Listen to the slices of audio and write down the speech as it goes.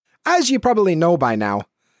as you probably know by now,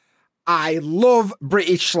 I love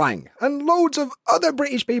British slang, and loads of other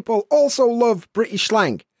British people also love British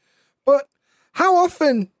slang. But how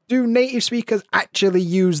often do native speakers actually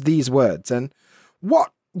use these words? And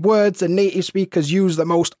what words do native speakers use the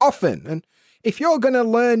most often? And if you're going to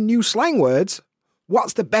learn new slang words,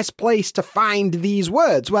 what's the best place to find these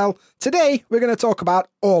words? Well, today we're going to talk about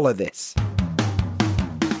all of this.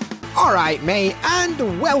 Alright, mate,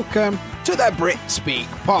 and welcome to the Brit Speak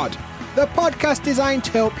Pod, the podcast designed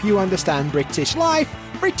to help you understand British life,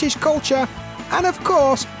 British culture, and of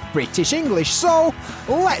course, British English. So,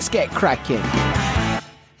 let's get cracking.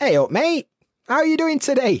 Hey up, mate. How are you doing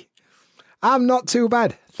today? I'm not too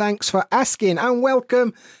bad. Thanks for asking, and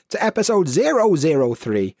welcome to episode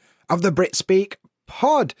 003 of the Brit Speak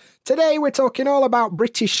Pod. Today we're talking all about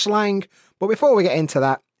British slang, but before we get into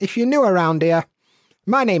that, if you're new around here,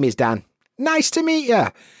 my name is Dan. Nice to meet you.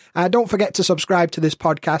 Don't forget to subscribe to this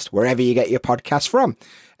podcast wherever you get your podcasts from.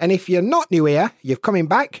 And if you're not new here, you're coming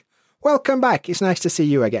back, welcome back. It's nice to see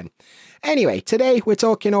you again. Anyway, today we're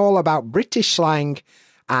talking all about British slang,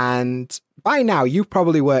 and by now you've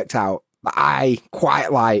probably worked out that I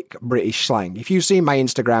quite like British slang. If you've seen my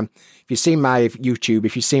Instagram, if you've seen my YouTube,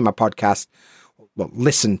 if you've seen my podcast, well,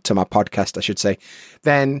 listen to my podcast, I should say,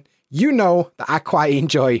 then you know that I quite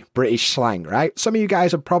enjoy British slang, right? Some of you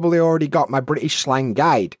guys have probably already got my British slang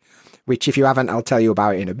guide, which if you haven't, I'll tell you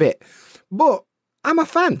about it in a bit. But I'm a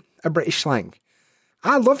fan of British slang.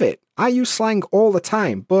 I love it. I use slang all the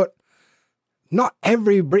time, but not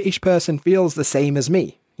every British person feels the same as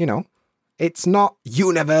me, you know? It's not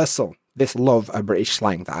universal, this love of British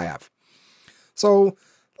slang that I have. So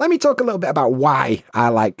let me talk a little bit about why I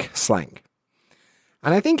like slang.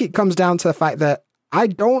 And I think it comes down to the fact that I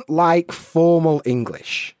don't like formal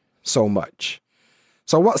English so much.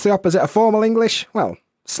 So what's the opposite of formal English? Well,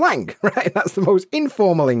 slang, right? That's the most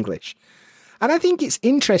informal English. And I think it's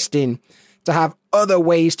interesting to have other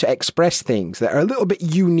ways to express things that are a little bit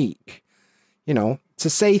unique. You know, to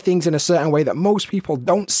say things in a certain way that most people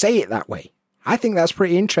don't say it that way. I think that's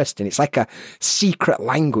pretty interesting. It's like a secret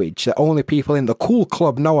language that only people in the cool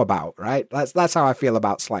club know about, right? That's how I feel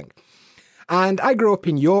about slang. And I grew up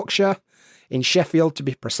in Yorkshire, in Sheffield to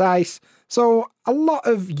be precise. So a lot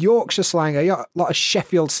of Yorkshire slang, a lot of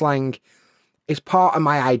Sheffield slang is part of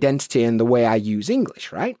my identity and the way I use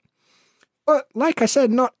English, right? But like I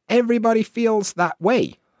said, not everybody feels that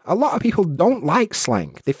way. A lot of people don't like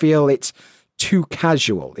slang. They feel it's too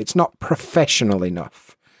casual. It's not professional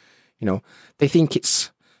enough. You know, they think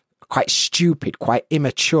it's quite stupid, quite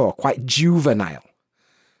immature, quite juvenile.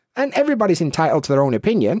 And everybody's entitled to their own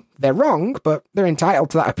opinion. They're wrong, but they're entitled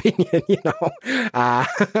to that opinion, you know.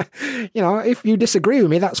 You know, if you disagree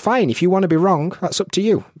with me, that's fine. If you want to be wrong, that's up to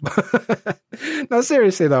you. No,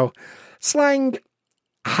 seriously though, slang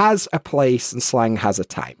has a place and slang has a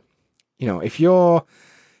time. You know, if you're,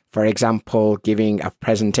 for example, giving a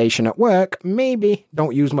presentation at work, maybe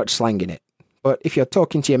don't use much slang in it. But if you're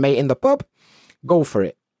talking to your mate in the pub, go for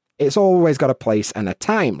it. It's always got a place and a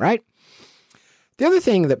time, right? The other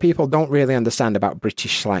thing that people don't really understand about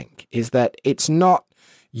British slang is that it's not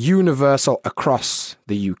universal across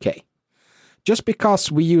the UK. Just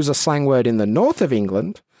because we use a slang word in the north of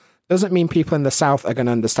England doesn't mean people in the south are going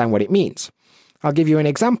to understand what it means. I'll give you an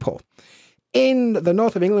example. In the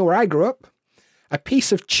north of England where I grew up, a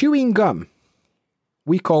piece of chewing gum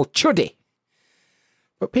we call chuddy.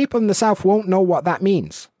 But people in the south won't know what that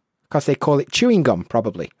means because they call it chewing gum,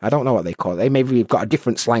 probably. I don't know what they call it. Maybe we've got a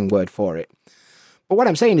different slang word for it. But what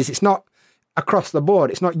I'm saying is it's not across the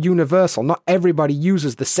board. It's not universal. Not everybody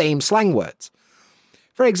uses the same slang words.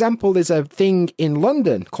 For example, there's a thing in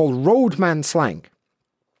London called roadman slang.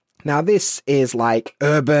 Now, this is like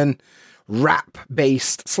urban,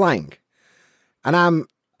 rap-based slang. And I'm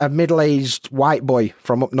a middle-aged white boy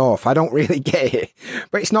from up north. I don't really get it.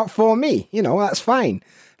 But it's not for me. You know, that's fine.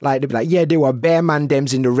 Like, they'd be like, yeah, they were bear man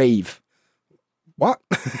dems in the rave. What?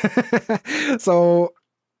 So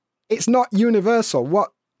it's not universal.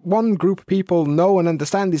 What one group of people know and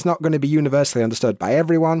understand is not going to be universally understood by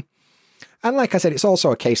everyone. And like I said, it's also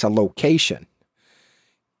a case of location.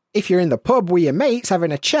 If you're in the pub with your mates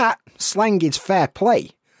having a chat, slang is fair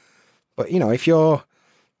play. But, you know, if you're,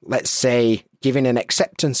 let's say, giving an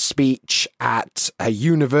acceptance speech at a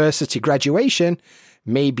university graduation,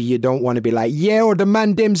 maybe you don't want to be like, yeah, or the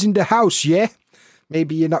man dem's in the house, yeah?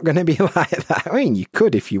 Maybe you're not going to be like that. I mean, you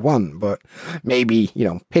could if you want, but maybe, you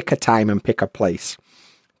know, pick a time and pick a place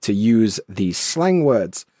to use these slang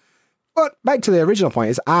words. But back to the original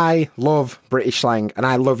point is I love British slang and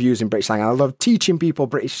I love using British slang. And I love teaching people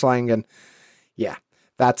British slang. And yeah,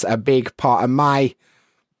 that's a big part of my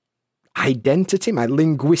identity, my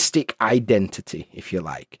linguistic identity, if you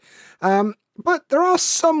like. But there are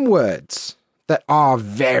some words that are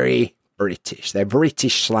very British. They're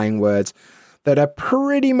British slang words that are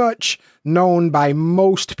pretty much known by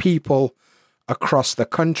most people across the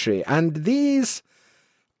country. And these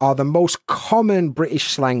are the most common British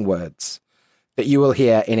slang words that you will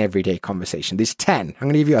hear in everyday conversation. There's 10. I'm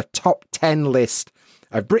going to give you a top 10 list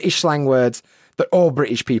of British slang words that all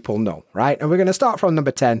British people know, right? And we're going to start from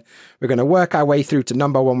number 10. We're going to work our way through to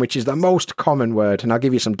number 1, which is the most common word. And I'll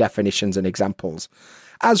give you some definitions and examples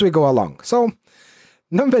as we go along. So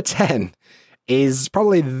number 10 is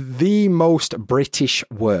probably the most British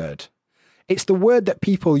word. It's the word that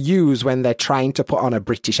people use when they're trying to put on a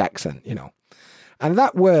British accent, you know. And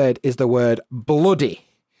that word is the word bloody.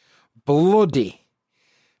 Bloody.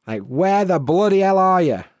 Like, where the bloody hell are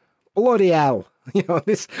you? Bloody hell. You know,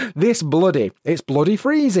 this bloody. It's bloody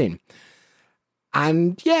freezing.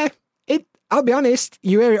 And yeah, I'll be honest,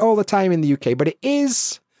 you hear it all the time in the UK, but it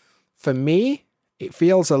is, for me, it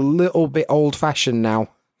feels a little bit old-fashioned now.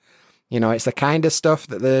 You know, it's the kind of stuff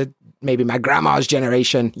that maybe my grandma's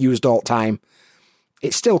generation used all the time.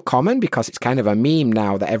 It's still common because it's kind of a meme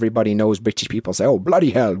now that everybody knows. British people say, oh, bloody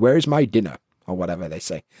hell, where is my dinner? Or whatever they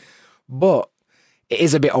say. But it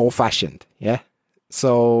is a bit old-fashioned, yeah?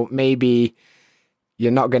 So maybe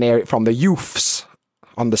you're not going to hear it from the youths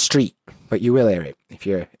on the street, but you will hear it if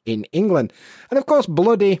you're in England. And of course,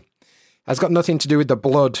 bloody has got nothing to do with the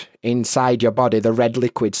blood inside your body, the red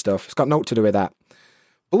liquid stuff. It's got nothing to do with that.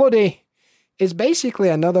 Bloody is basically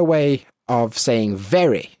another way of saying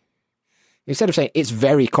very. Instead of saying, it's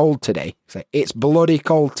very cold today, say, it's bloody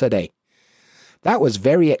cold today. That was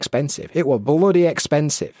very expensive. It was bloody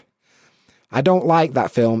expensive. I don't like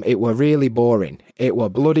that film. It were really boring. It were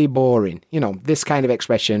bloody boring. You know, this kind of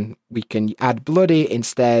expression, we can add bloody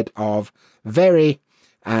instead of very,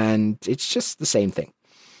 and it's just the same thing.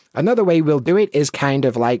 Another way we'll do it is kind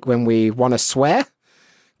of like when we want to swear,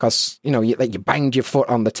 because, you know, you banged your foot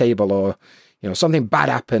on the table, or, you know, something bad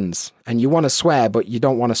happens and you want to swear, but you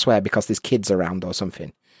don't want to swear because there's kids around or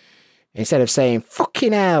something. Instead of saying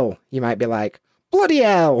fucking hell, you might be like, bloody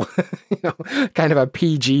hell, you know, kind of a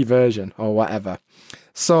PG version or whatever.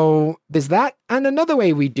 So there's that. And another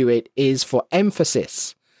way we do it is for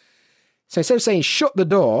emphasis. So instead of saying shut the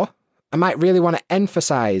door, I might really want to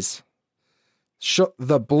emphasize shut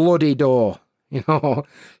the bloody door, you know,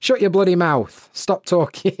 shut your bloody mouth, stop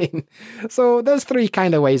talking. So there's 3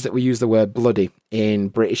 kind of ways that we use the word bloody in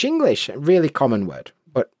British English. A really common word,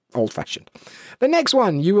 but old fashioned. The next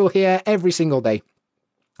one you will hear every single day,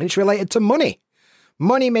 and it's related to money.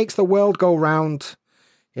 Money makes the world go round.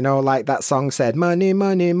 You know, like that song said, money,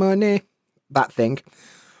 money, money, that thing.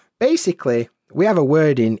 Basically, we have a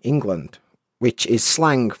word in England, which is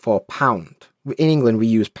slang for pound. In England, we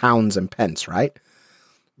use pounds and pence, right?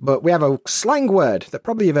 But we have a slang word that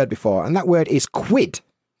probably you've heard before, and that word is quid.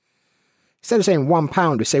 Instead of saying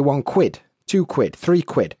 £1, we say 1 quid, 2 quid, 3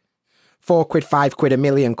 quid, 4 quid, 5 quid,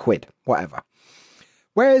 £1,000,000 whatever.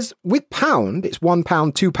 Whereas with pound, it's £1,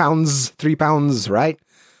 £2, £3, right?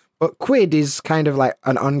 But quid is kind of like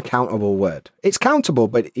an uncountable word. It's countable,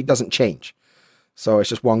 but it doesn't change. So it's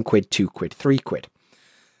just 1 quid, 2 quid, 3 quid.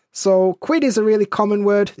 So quid is a really common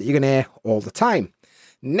word that you're going to hear all the time.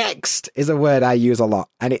 Next is a word I use a lot,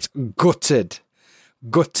 and it's gutted.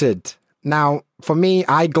 Gutted. Now, for me,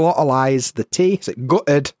 I glottalize the T, so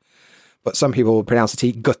gutted, but some people will pronounce the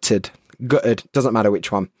T gutted. Gutted, doesn't matter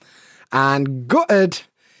which one. And gutted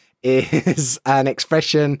is an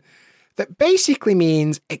expression that basically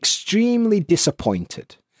means extremely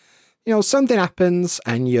disappointed. You know, something happens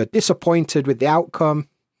and you're disappointed with the outcome,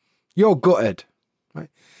 you're gutted. Right?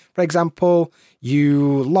 For example,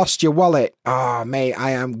 you lost your wallet. Oh, mate,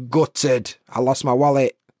 I am gutted. I lost my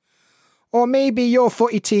wallet. Or maybe your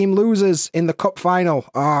footy team loses in the cup final.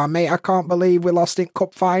 Oh, mate, I can't believe we lost in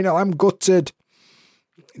cup final. I'm gutted.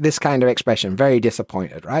 This kind of expression, very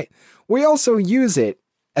disappointed, right? We also use it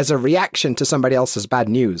as a reaction to somebody else's bad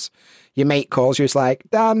news. Your mate calls you, it's like,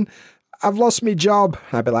 Dan, I've lost my job.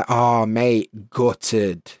 And I'd be like, oh, mate,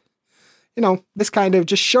 gutted. You know, this kind of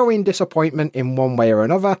just showing disappointment in one way or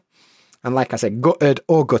another. And like I said, gutted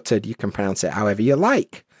or gutted, you can pronounce it however you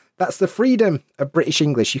like. That's the freedom of British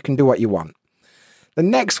English. You can do what you want. The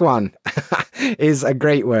next one is a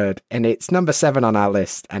great word, and it's number 7 on our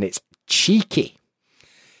list, and it's cheeky.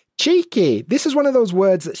 Cheeky. This is one of those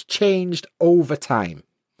words that's changed over time.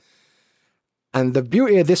 And the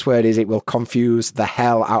beauty of this word is it will confuse the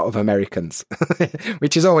hell out of Americans,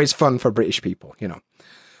 which is always fun for British people, you know.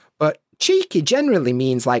 But cheeky generally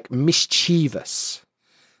means like mischievous,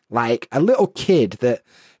 like a little kid that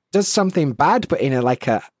does something bad, but in a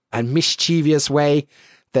a mischievous way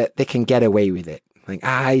that they can get away with it. Like,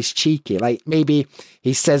 he's cheeky. Like, maybe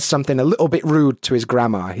he says something a little bit rude to his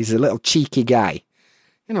grandma. He's a little cheeky guy.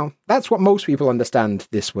 You know, that's what most people understand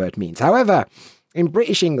this word means. However, in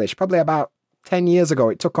British English, probably about 10 years ago,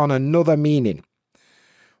 it took on another meaning,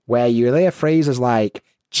 where you hear phrases like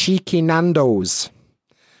cheeky Nando's,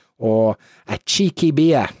 or a cheeky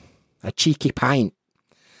beer, a cheeky pint.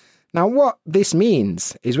 Now, what this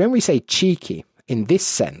means is when we say cheeky in this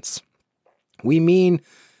sense, we mean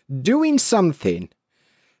doing something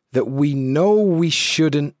that we know we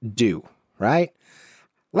shouldn't do, right?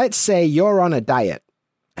 Let's say you're on a diet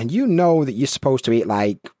and you know that you're supposed to eat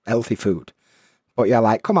like healthy food, but you're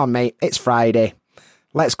like, come on, mate, it's Friday.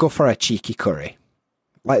 Let's go for a cheeky curry.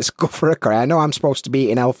 Let's go for a curry. I know I'm supposed to be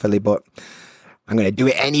eating healthily, but I'm going to do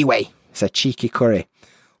it anyway. It's a cheeky curry.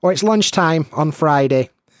 Or it's lunchtime on Friday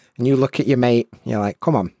and you look at your mate, you're like,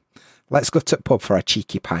 come on, let's go to the pub for a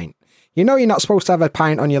cheeky pint. You know you're not supposed to have a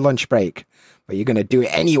pint on your lunch break, but you're going to do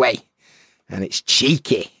it anyway. And it's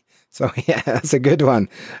cheeky. So yeah, that's a good one.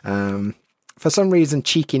 For some reason,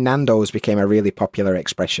 cheeky Nando's became a really popular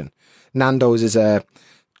expression. Nando's is a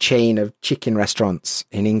chain of chicken restaurants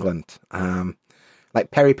in England.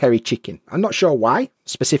 Like peri peri chicken. I'm not sure why.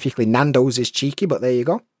 Specifically, Nando's is cheeky, but there you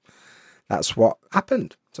go. That's what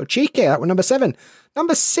happened. So cheeky, that was number 7.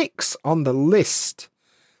 Number 6 on the list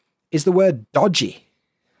is the word dodgy.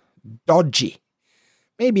 Dodgy.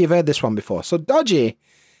 Maybe you've heard this one before. So dodgy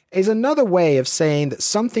is another way of saying that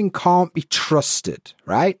something can't be trusted,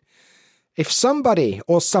 right? If somebody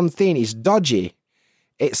or something is dodgy,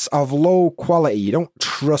 it's of low quality. You don't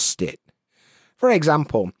trust it. For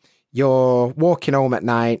example, you're walking home at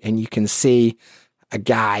night and you can see a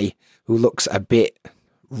guy who looks a bit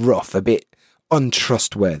rough, a bit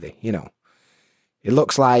untrustworthy, you know. It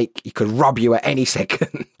looks like he could rob you at any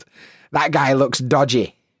second. That guy looks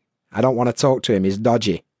dodgy. I don't want to talk to him. He's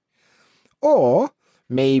dodgy. Or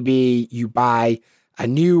maybe you buy a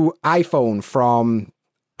new iPhone from,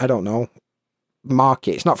 I don't know,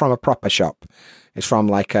 market. It's not from a proper shop. It's from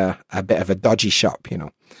like a bit of a dodgy shop, you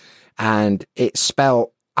know. And it's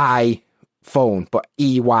spelled iPhone, but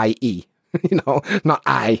E-Y-E. You know, not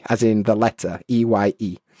I as in the letter,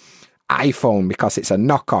 E-Y-E. iPhone, because it's a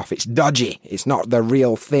knockoff. It's dodgy. It's not the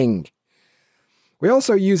real thing. We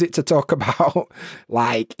also use it to talk about,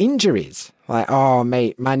 like, injuries. Like, oh,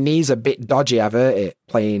 mate, my knee's a bit dodgy. I've hurt it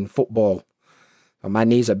playing football. Or my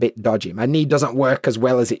knee's a bit dodgy. My knee doesn't work as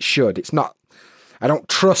well as it should. It's not, I don't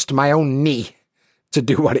trust my own knee to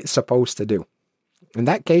do what it's supposed to do. In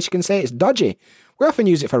that case, you can say it's dodgy. We often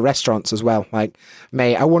use it for restaurants as well. Like,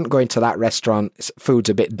 mate, I wouldn't go into that restaurant. Food's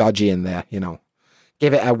a bit dodgy in there, you know.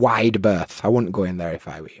 Give it a wide berth. I wouldn't go in there if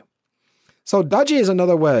I were you. So dodgy is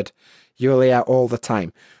another word you'll hear all the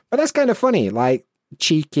time. But that's kind of funny, like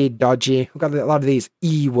cheeky, dodgy. We've got a lot of these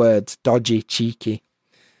E words, dodgy, cheeky.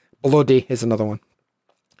 Bloody is another one.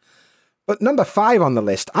 But number 5 on the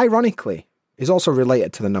list, ironically, is also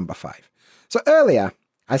related to the number 5. So earlier,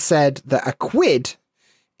 I said that a quid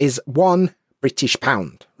is 1 British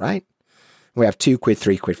pound, right? We have 2 quid,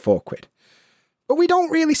 3 quid, 4 quid. But we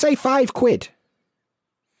don't really say 5 quid.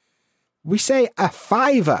 We say a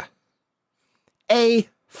fiver. A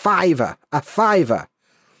fiver. A fiver.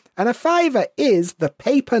 And a fiver is the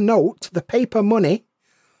paper note, the paper money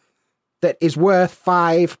that is worth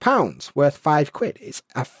 £5, worth 5 quid. It's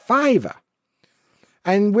a fiver.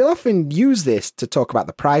 And we'll often use this to talk about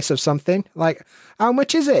the price of something. Like, how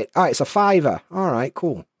much is it? Oh, it's a fiver. All right,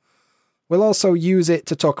 cool. We'll also use it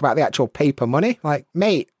to talk about the actual paper money. Like,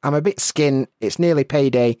 mate, I'm a bit skint. It's nearly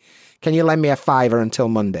payday. Can you lend me a fiver until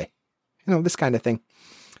Monday? You know, this kind of thing.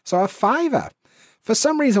 So a fiver. For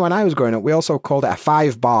some reason, when I was growing up, we also called it a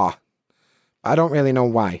 5 bar. I don't really know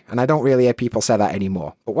why. And I don't really hear people say that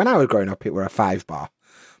anymore. But when I was growing up, it were a 5 bar.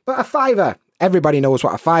 But a fiver. Everybody knows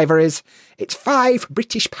what a fiver is. It's 5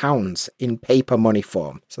 British pounds in paper money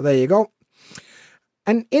form. So there you go.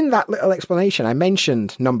 And in that little explanation, I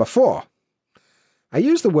mentioned number 4. I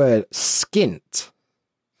used the word skint.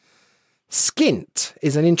 Skint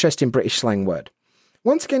is an interesting British slang word.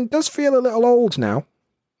 Once again, does feel a little old now.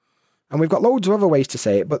 And we've got loads of other ways to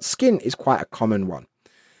say it, but skint is quite a common one.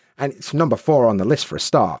 And it's number 4 on the list for a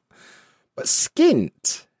start. But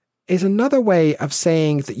skint is another way of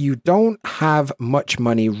saying that you don't have much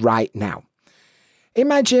money right now.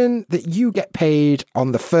 Imagine that you get paid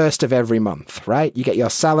on the 1st of every month, right? You get your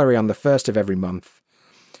salary on the 1st of every month.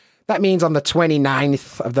 That means on the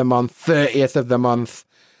 29th of the month, 30th of the month,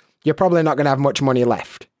 you're probably not going to have much money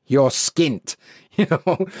left. You're skint. You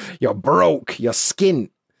know, you're broke. You're skint.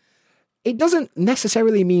 It doesn't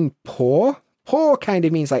necessarily mean poor, Poor kind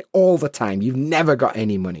of means like all the time. You've never got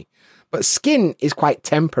any money. But skint is quite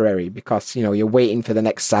temporary because, you're waiting for the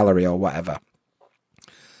next salary or whatever.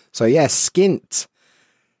 So yeah, skint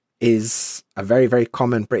is a very, very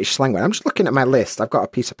common British slang word. I'm just looking at my list. I've got a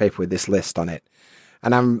piece of paper with this list on it.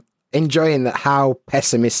 And I'm enjoying that how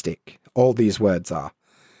pessimistic all these words are.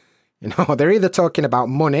 They're either talking about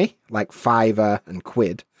money, like fiver and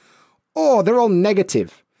quid, or they're all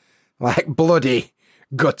negative, like bloody,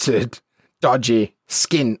 gutted, dodgy,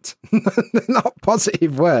 skint. They're not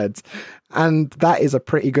positive words. And that is a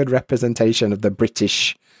pretty good representation of the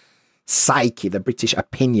British psyche, the British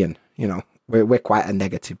opinion. We're quite a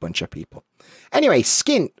negative bunch of people. Anyway,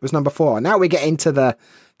 skint was number 4. Now we get into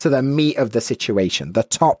the meat of the situation, the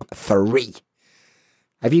top 3.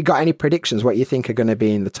 Have you got any predictions what you think are going to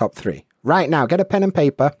be in the top 3? Right now, get a pen and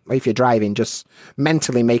paper, or if you're driving, just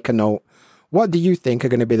mentally make a note. What do you think are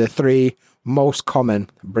going to be the 3 most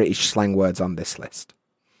common British slang words on this list?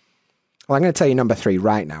 Well, I'm going to tell you number 3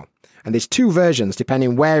 right now. And there's 2 versions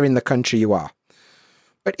depending where in the country you are.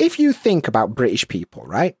 But if you think about British people,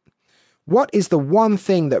 right? What is the one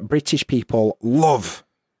thing that British people love?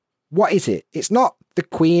 What is it? It's not the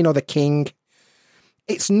Queen or the King.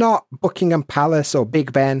 It's not Buckingham Palace or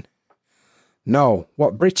Big Ben. No,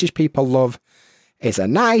 what British people love is a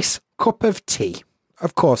nice cup of tea.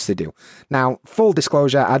 Of course they do. Now, full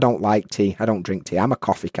disclosure, I don't like tea. I don't drink tea. I'm a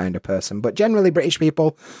coffee kind of person. But generally, British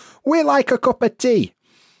people, we like a cup of tea.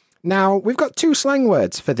 Now, we've got 2 slang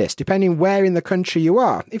words for this, depending where in the country you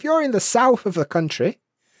are. If you're in the south of the country,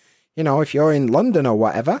 if you're in London or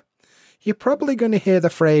whatever, you're probably going to hear the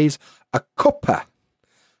phrase a cuppa.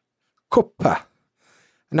 Cuppa.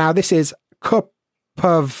 Now, this is cup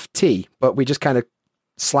of tea, but we just kind of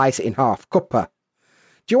slice it in half. Cuppa.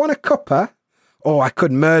 Do you want a cuppa? Oh, I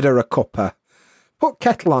could murder a cuppa. Put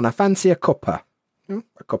kettle on, I fancy a cuppa.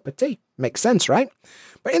 A cup of tea. Makes sense, right?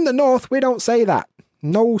 But in the north, we don't say that.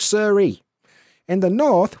 No siree. In the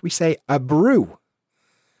north, we say a brew.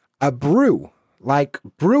 A brew. Like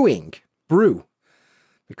brewing. Brew.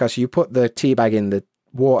 Because you put the tea bag in the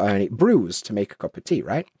water and it brews to make a cup of tea,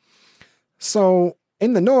 right? So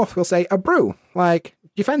in the north, we'll say a brew. Like, do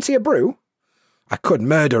you fancy a brew? I could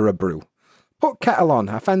murder a brew. Put kettle on,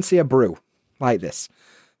 I fancy a brew. Like this.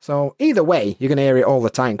 So either way, you're going to hear it all the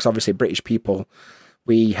time because obviously British people,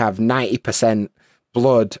 we have 90%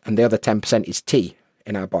 blood and the other 10% is tea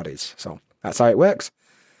in our bodies. So that's how it works.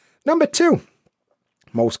 Number 2,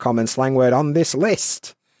 most common slang word on this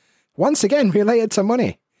list. Once again, related to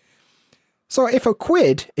money. So if a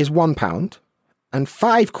quid is £1 and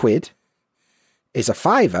 5 quid is a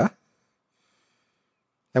fiver,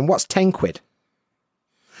 then what's 10 quid?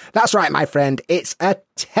 That's right, my friend. It's a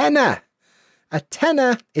tenner. A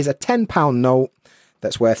tenner is a £10 note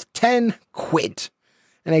that's worth 10 quid.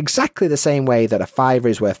 In exactly the same way that a fiver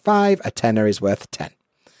is worth 5, a tenner is worth 10.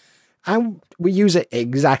 And we use it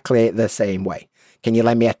exactly the same way. Can you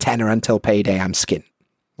lend me a tenner until payday? I'm skint.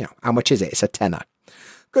 How much is it? It's a tenner.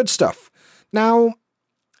 Good stuff. Now,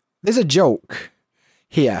 there's a joke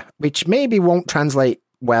here, which maybe won't translate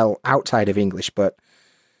well outside of English, but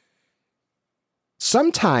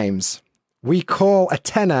sometimes we call a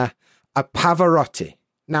tenner a Pavarotti.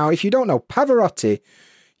 Now, if you don't know, Pavarotti,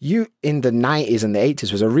 in the 90s and the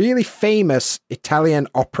 80s, was a really famous Italian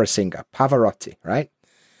opera singer, Pavarotti, right?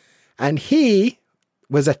 And he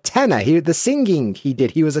was a tenor. The singing he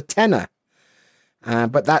did, he was a tenor.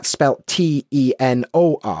 But that's spelt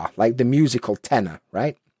T-E-N-O-R, like the musical tenor,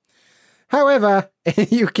 right? However,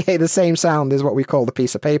 in UK, the same sound is what we call the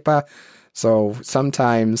piece of paper. So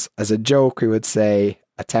sometimes, as a joke, we would say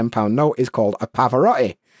a £10 note is called a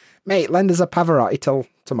Pavarotti. Mate, lend us a Pavarotti till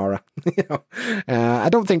tomorrow. I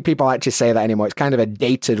don't think people actually say that anymore. It's kind of a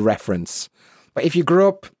dated reference. But if you grew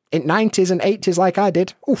up in 90s and 80s like I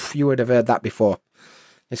did, oof, you would have heard that before.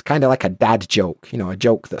 It's kind of like a dad joke, a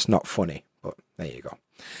joke that's not funny. But there you go.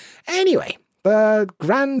 Anyway, the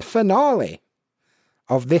grand finale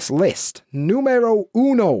of this list, numero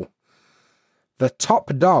uno, the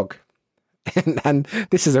top dog. And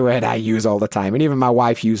this is a word I use all the time. And even my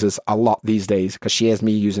wife uses a lot these days because she hears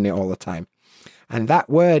me using it all the time. And that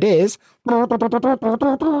word is knackered.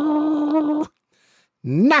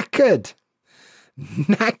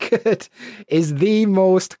 Knackered is the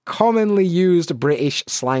most commonly used British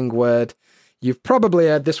slang word. You've probably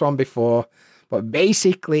heard this one before, but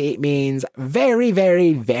basically it means very,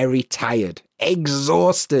 very, very tired.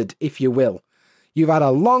 Exhausted, if you will. You've had a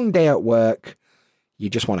long day at work. You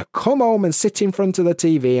just want to come home and sit in front of the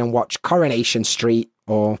TV and watch Coronation Street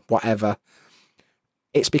or whatever.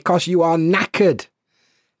 It's because you are knackered.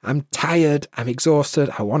 I'm tired. I'm exhausted.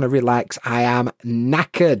 I want to relax. I am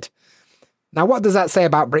knackered. Now, what does that say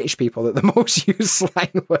about British people? That the most used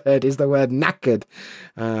slang word is the word knackered.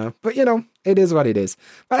 But, it is what it is.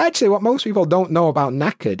 But actually, what most people don't know about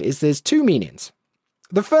knackered is there's two meanings.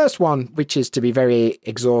 The first one, which is to be very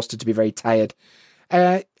exhausted, to be very tired.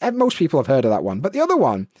 Most people have heard of that one. But the other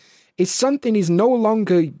one is something is no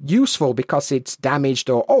longer useful because it's damaged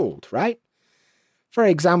or old, right? For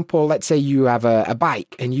example, let's say you have a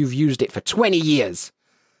bike and you've used it for 20 years.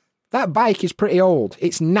 That bike is pretty old.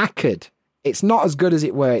 It's knackered. It's not as good as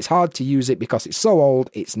it were. It's hard to use it because it's so old.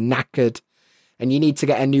 It's knackered, and you need to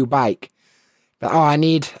get a new bike. But I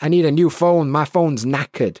need a new phone. My phone's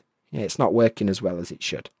knackered. Yeah, it's not working as well as it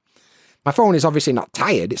should. My phone is obviously not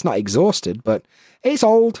tired. It's not exhausted, but it's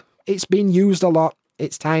old. It's been used a lot.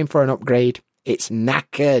 It's time for an upgrade. It's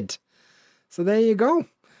knackered. So there you go.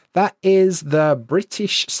 That is the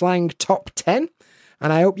British slang top 10,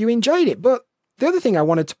 and I hope you enjoyed it. But the other thing I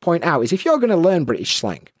wanted to point out is if you're going to learn British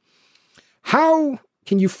slang, how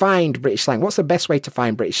can you find British slang? What's the best way to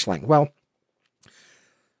find British slang? Well,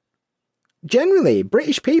 generally,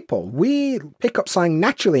 British people, we pick up slang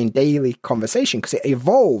naturally in daily conversation because it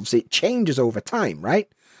evolves, it changes over time, right?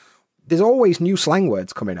 There's always new slang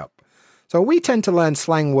words coming up. So we tend to learn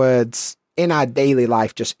slang words in our daily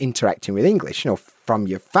life just interacting with English, from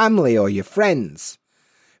your family or your friends.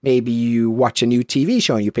 Maybe you watch a new TV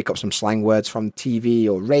show and you pick up some slang words from TV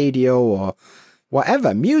or radio or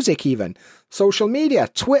whatever, music even, social media,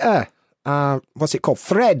 Twitter, what's it called?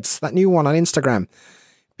 Threads, that new one on Instagram.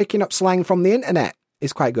 Picking up slang from the internet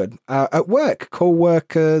is quite good. At work,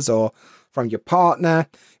 co-workers or from your partner,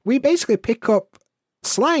 we basically pick up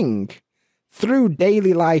slang through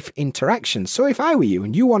daily life interactions. So if I were you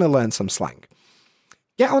and you want to learn some slang,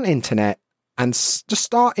 get on internet and just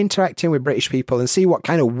start interacting with British people and see what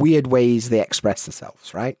kind of weird ways they express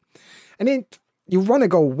themselves, right? And then you want to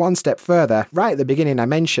go one step further. Right at the beginning, I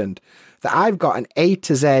mentioned that I've got an A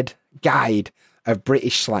to Z guide of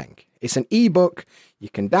British slang. It's an ebook. You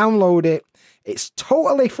can download it. It's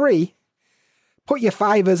totally free. Put your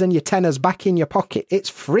fivers and your tenors back in your pocket. It's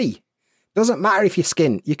free. Doesn't matter if you're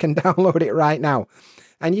skint. You can download it right now.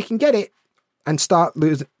 And you can get it and start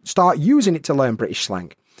using it to learn British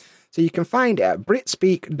slang. So you can find it at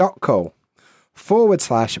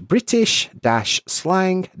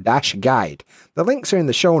britspeak.co/British-slang-guide. The links are in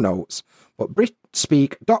the show notes, but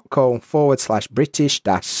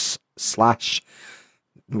britspeak.co/British-/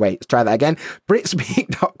 Wait, let's try that again.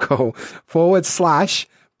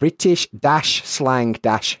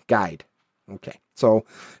 britspeak.co/British-slang-guide. Okay, so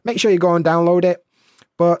make sure you go and download it.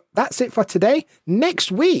 But that's it for today.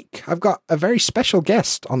 Next week, I've got a very special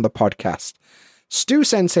guest on the podcast. Stu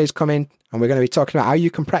Sensei's coming, and we're going to be talking about how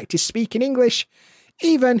you can practice speaking English,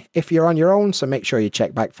 even if you're on your own, so make sure you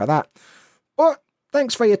check back for that. But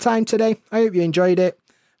thanks for your time today. I hope you enjoyed it,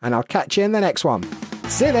 and I'll catch you in the next one.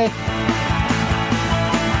 See you there.